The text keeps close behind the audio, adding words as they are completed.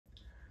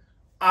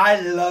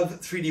I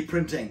love 3D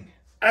printing.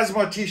 As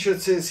my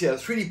t-shirt says here,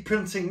 3D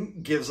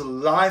printing gives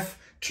life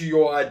to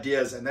your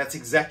ideas, and that's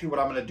exactly what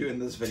I'm going to do in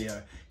this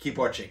video. Keep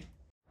watching.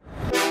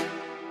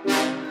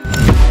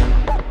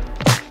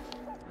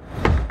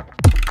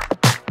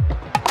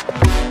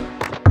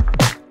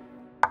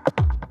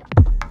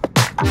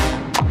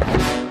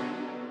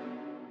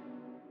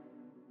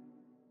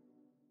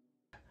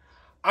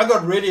 I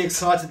got really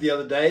excited the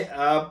other day.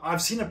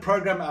 I've seen a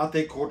program out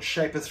there called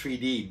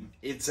SHAPR3D.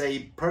 It's a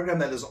program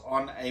that is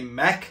on a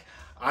Mac.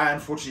 I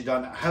unfortunately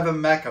don't have a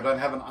Mac. I don't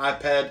have an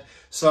iPad,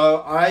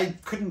 so I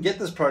couldn't get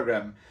this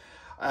program.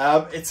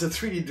 It's a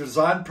 3D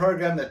design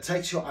program that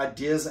takes your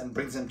ideas and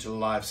brings them to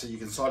life. So you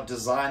can start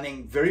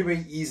designing very,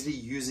 very easily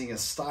using a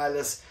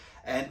stylus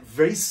and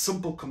very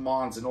simple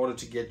commands in order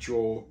to get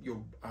your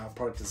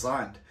product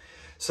designed.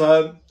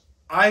 So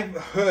I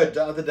heard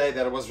the other day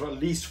that it was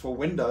released for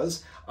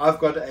Windows. I've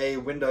got a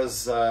Windows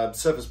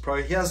Surface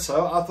Pro here,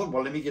 so I thought,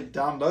 well, let me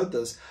download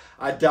this.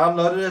 I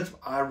downloaded it.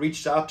 I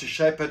reached out to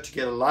SHAPR to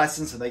get a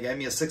license, and they gave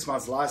me a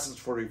 6-month license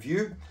for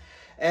review.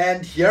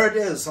 And here it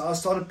is. So I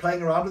started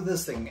playing around with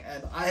this thing,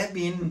 and I have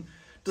been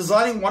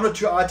designing 1 or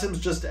 2 items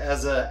just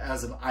as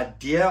an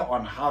idea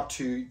on how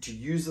to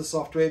use the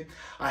software.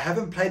 I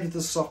haven't played with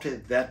this software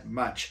that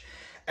much,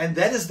 and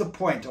that is the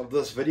point of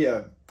this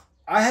video.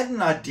 I had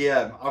an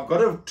idea. I've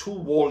got a tool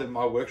wall in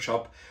my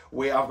workshop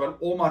where I've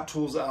got all my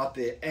tools out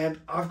there, and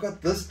I've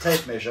got this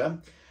tape measure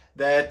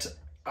that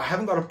I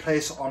haven't got a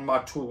place on my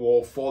tool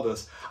wall for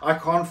this. I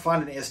can't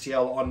find an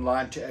STL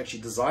online to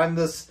actually design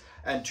this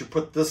and to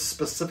put this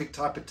specific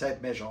type of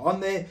tape measure on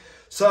there.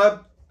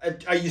 So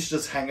I used to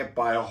just hang it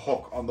by a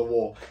hook on the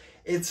wall.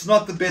 It's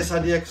not the best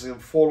idea because it can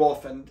fall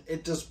off, and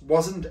it just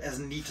wasn't as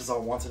neat as I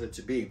wanted it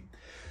to be.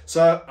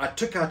 So I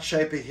took out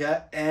SHAPR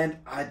here and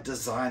I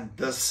designed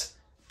this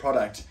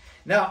product.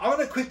 Now I'm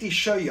going to quickly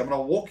show you. I'm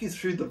going to walk you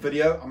through the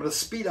video. I'm going to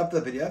speed up the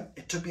video.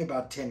 It took me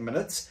about 10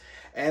 minutes,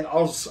 and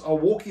I'll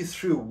walk you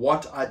through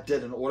what I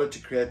did in order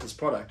to create this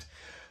product.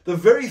 The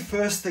very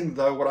first thing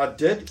though, what I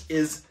did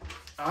is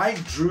I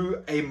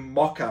drew a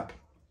mock-up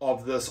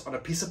of this on a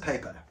piece of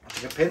paper. I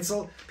took a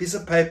pencil, piece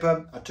of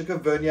paper, I took a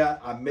vernier,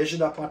 I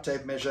measured up my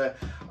tape measure,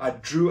 I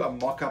drew a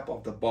mock-up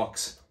of the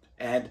box,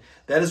 and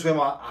that is where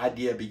my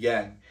idea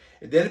began.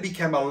 Then it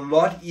became a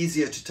lot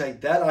easier to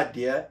take that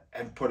idea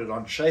and put it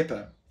on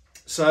SHAPR.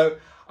 So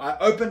I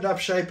opened up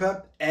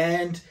SHAPR,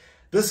 and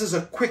this is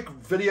a quick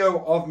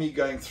video of me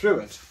going through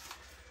it.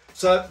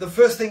 So the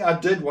first thing I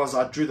did was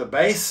I drew the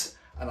base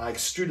and I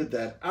extruded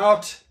that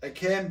out,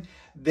 okay?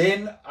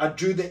 Then I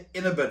drew the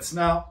inner bits.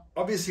 Now,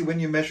 obviously when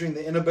you're measuring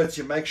the inner bits,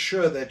 you make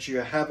sure that you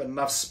have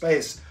enough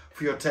space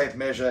for your tape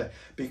measure,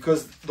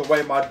 because the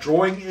way my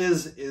drawing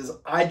is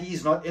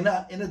IDs, not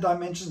inner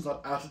dimensions,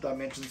 not outer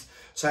dimensions.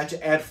 So I had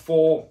to add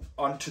 4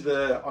 onto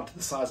the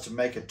sides to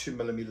make a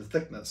 2mm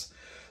thickness.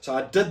 So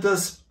I did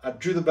this, I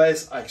drew the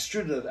base, I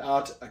extruded it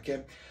out,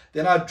 okay.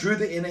 Then I drew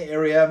the inner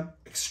area,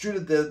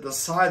 extruded the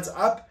sides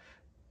up.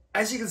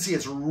 As you can see,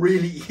 it's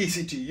really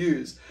easy to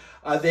use.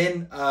 I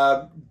then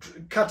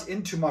cut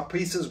into my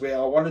pieces where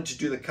I wanted to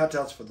do the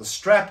cutouts for the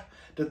strap.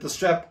 Did the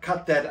strap,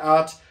 cut that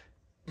out,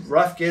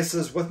 rough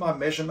guesses with my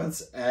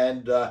measurements,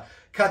 and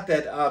cut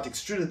that out,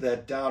 extruded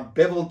that down,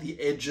 beveled the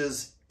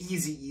edges,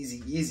 easy,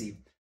 easy, easy.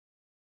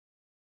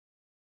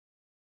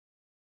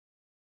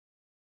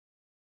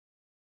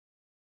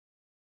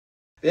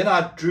 Then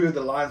I drew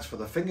the lines for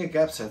the finger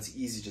gaps, so it's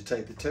easy to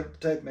take the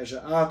tape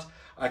measure out.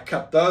 I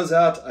cut those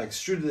out, I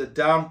extruded it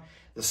down.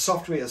 The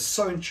software is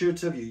so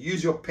intuitive. You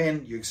use your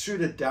pen, you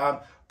extrude it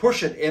down,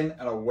 push it in,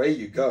 and away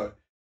you go.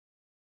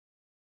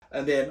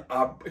 And then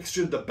I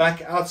extruded the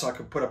back out so I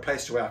could put a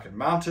place to where I can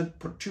mount it,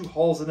 put 2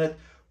 holes in it,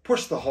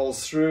 push the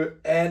holes through,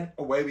 and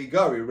away we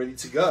go. We're ready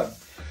to go.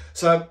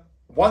 So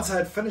once I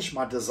had finished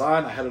my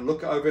design, I had a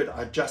look over it,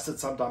 I adjusted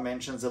some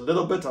dimensions a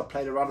little bit, I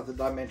played around with the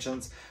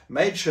dimensions,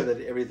 made sure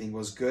that everything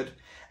was good.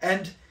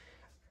 And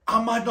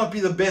I might not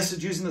be the best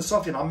at using the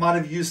software, and I might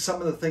have used some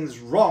of the things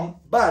wrong,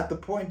 but the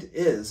point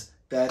is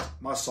that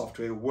my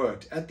software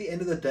worked. At the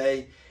end of the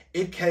day,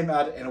 it came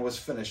out and it was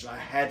finished. I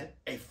had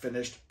a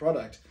finished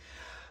product.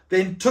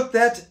 Then took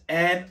that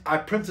and I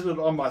printed it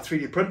on my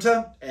 3D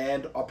printer,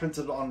 and I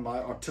printed it on my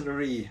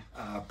Artillery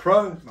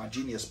Pro, my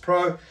Genius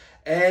Pro,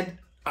 and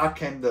out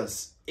came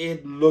this.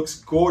 It looks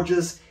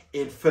gorgeous.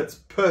 It fits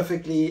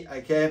perfectly,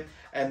 okay?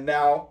 And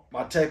now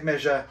my tape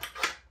measure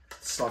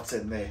slots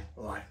in there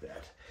like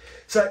that.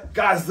 So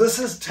guys, this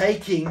is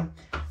taking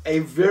a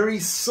very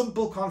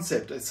simple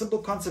concept,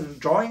 and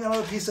drawing it on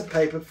a piece of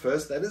paper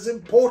first. That is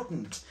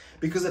important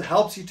because it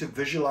helps you to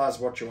visualize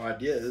what your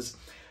idea is.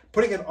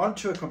 Putting it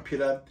onto a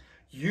computer,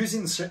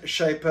 using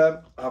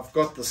SHAPR. I've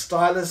got the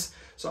stylus,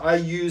 so I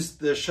use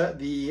the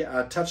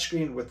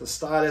touchscreen with the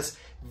stylus.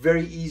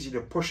 Very easy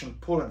to push and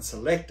pull and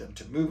select and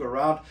to move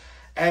around.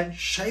 And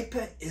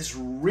SHAPR is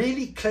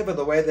really clever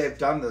the way they've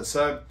done this.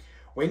 So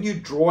when you're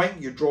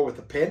drawing, you draw with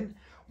a pen.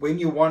 when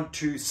you want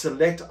to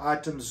select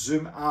items,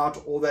 zoom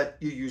out, all that,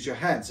 you use your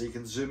hand. So you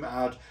can zoom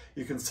out,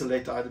 you can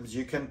select items,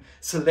 you can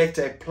select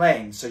a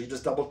plane. So you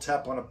just double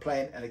tap on a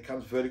plane and it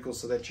comes vertical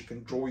so that you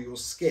can draw your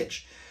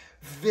sketch.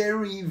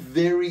 Very,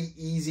 very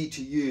easy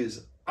to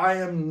use. I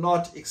am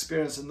not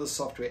experienced in this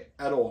software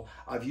at all.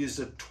 I've used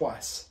it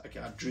twice. Okay,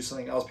 I drew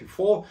something else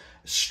before.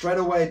 Straight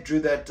away drew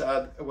that,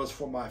 it was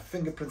for my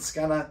fingerprint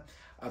scanner.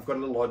 I've got a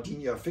little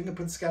Arduino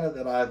fingerprint scanner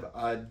that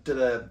I did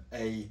an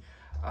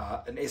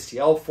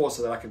STL for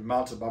so that I could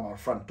mount it by my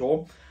front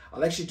door.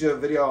 I'll actually do a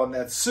video on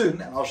that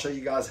soon, and I'll show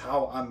you guys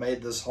how I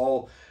made this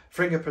whole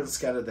fingerprint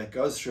scanner that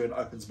goes through and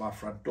opens my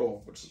front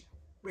door, which is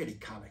really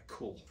kind of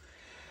cool.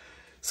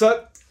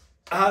 So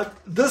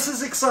this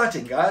is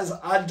exciting, guys.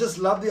 I just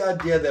love the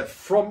idea that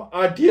from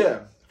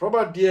idea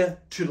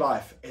to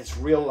life, it's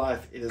real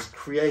life, it is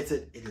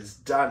created, it is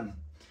done.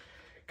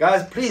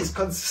 Guys, please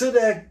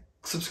consider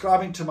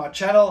subscribing to my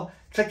channel.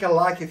 Click a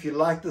like if you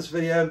like this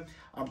video.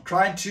 I'm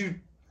trying to,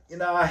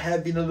 I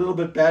have been a little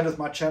bit bad with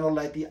my channel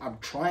lately. I'm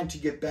trying to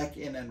get back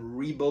in and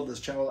rebuild this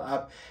channel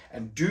up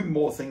and do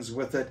more things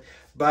with it.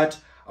 But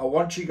I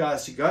want you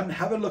guys to go and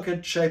have a look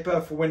at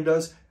SHAPR for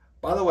Windows.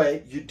 By the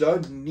way, you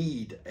don't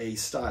need a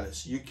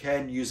stylus. You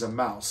can use a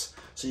mouse.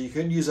 So you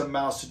can use a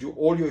mouse to do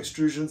all your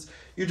extrusions.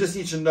 You just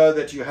need to know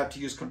that you have to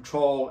use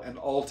Control and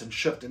Alt and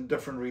Shift in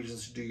different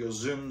regions to do your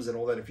zooms and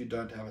all that if you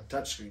don't have a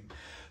touchscreen.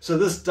 So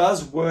this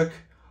does work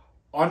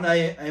on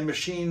a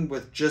machine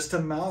with just a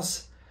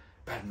mouse.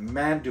 But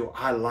man, do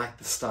I like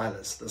the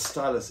stylus. The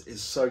stylus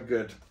is so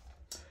good.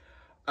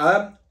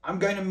 I'm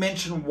going to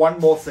mention one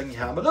more thing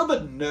here. I'm a little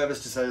bit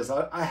nervous to say this.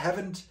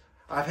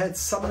 I've had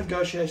some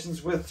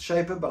negotiations with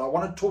SHAPR, but I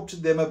want to talk to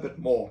them a bit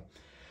more.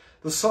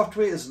 The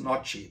software is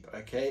not cheap,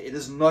 okay? It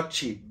is not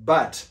cheap,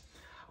 but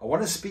I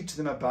want to speak to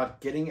them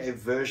about getting a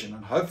version.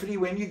 And hopefully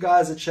when you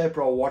guys at SHAPR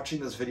are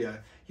watching this video,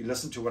 you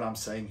listen to what I'm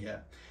saying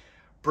here.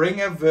 Bring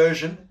a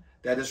version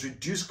that is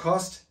reduced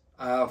cost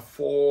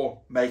for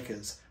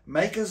makers.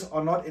 Makers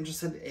are not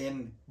interested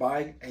in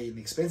buying an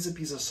expensive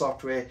piece of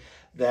software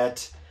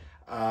that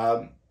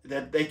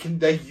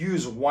they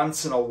use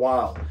once in a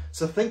while.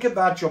 So think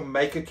about your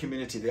maker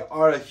community.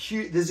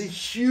 There's a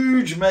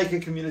huge maker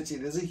community.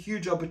 There's a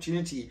huge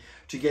opportunity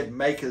to get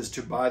makers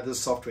to buy this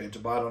software and to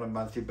buy it on a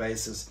monthly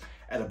basis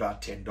at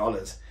about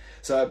 $10.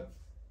 So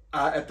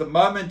at the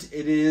moment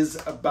it is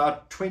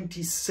about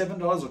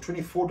 $27 or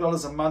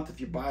 $24 a month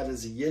if you buy it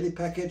as a yearly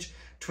package.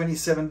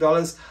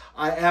 $27.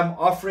 I am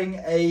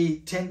offering a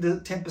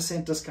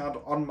 10%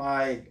 discount on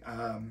my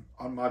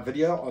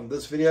video, on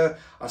this video.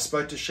 I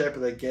spoke to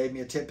SHAPR, they gave me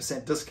a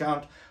 10%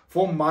 discount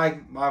for my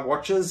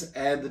watches,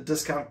 and the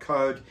discount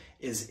code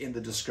is in the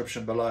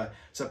description below.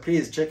 So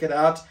please check it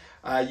out.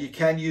 You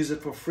can use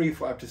it for free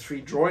for up to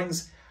 3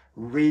 drawings.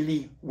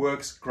 Really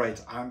works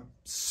great. I'm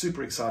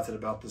super excited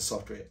about this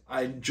software.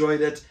 I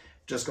enjoyed it.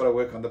 Just got to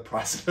work on the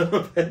price a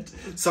little bit.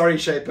 Sorry,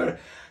 SHAPR.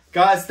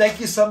 Guys, thank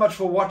you so much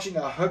for watching.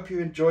 I hope you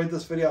enjoyed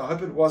this video. I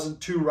hope it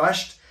wasn't too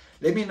rushed.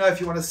 Let me know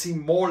if you want to see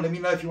more. Let me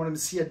know if you want to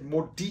see a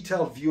more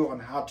detailed view on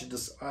how to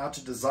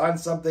design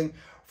something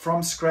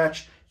from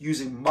scratch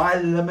using my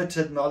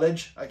limited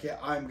knowledge. Okay,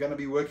 I'm going to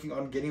be working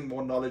on getting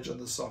more knowledge on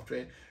the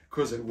software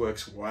because it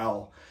works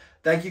well.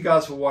 Thank you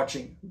guys for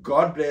watching.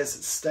 God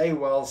bless. Stay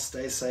well,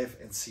 stay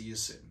safe, and see you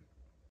soon.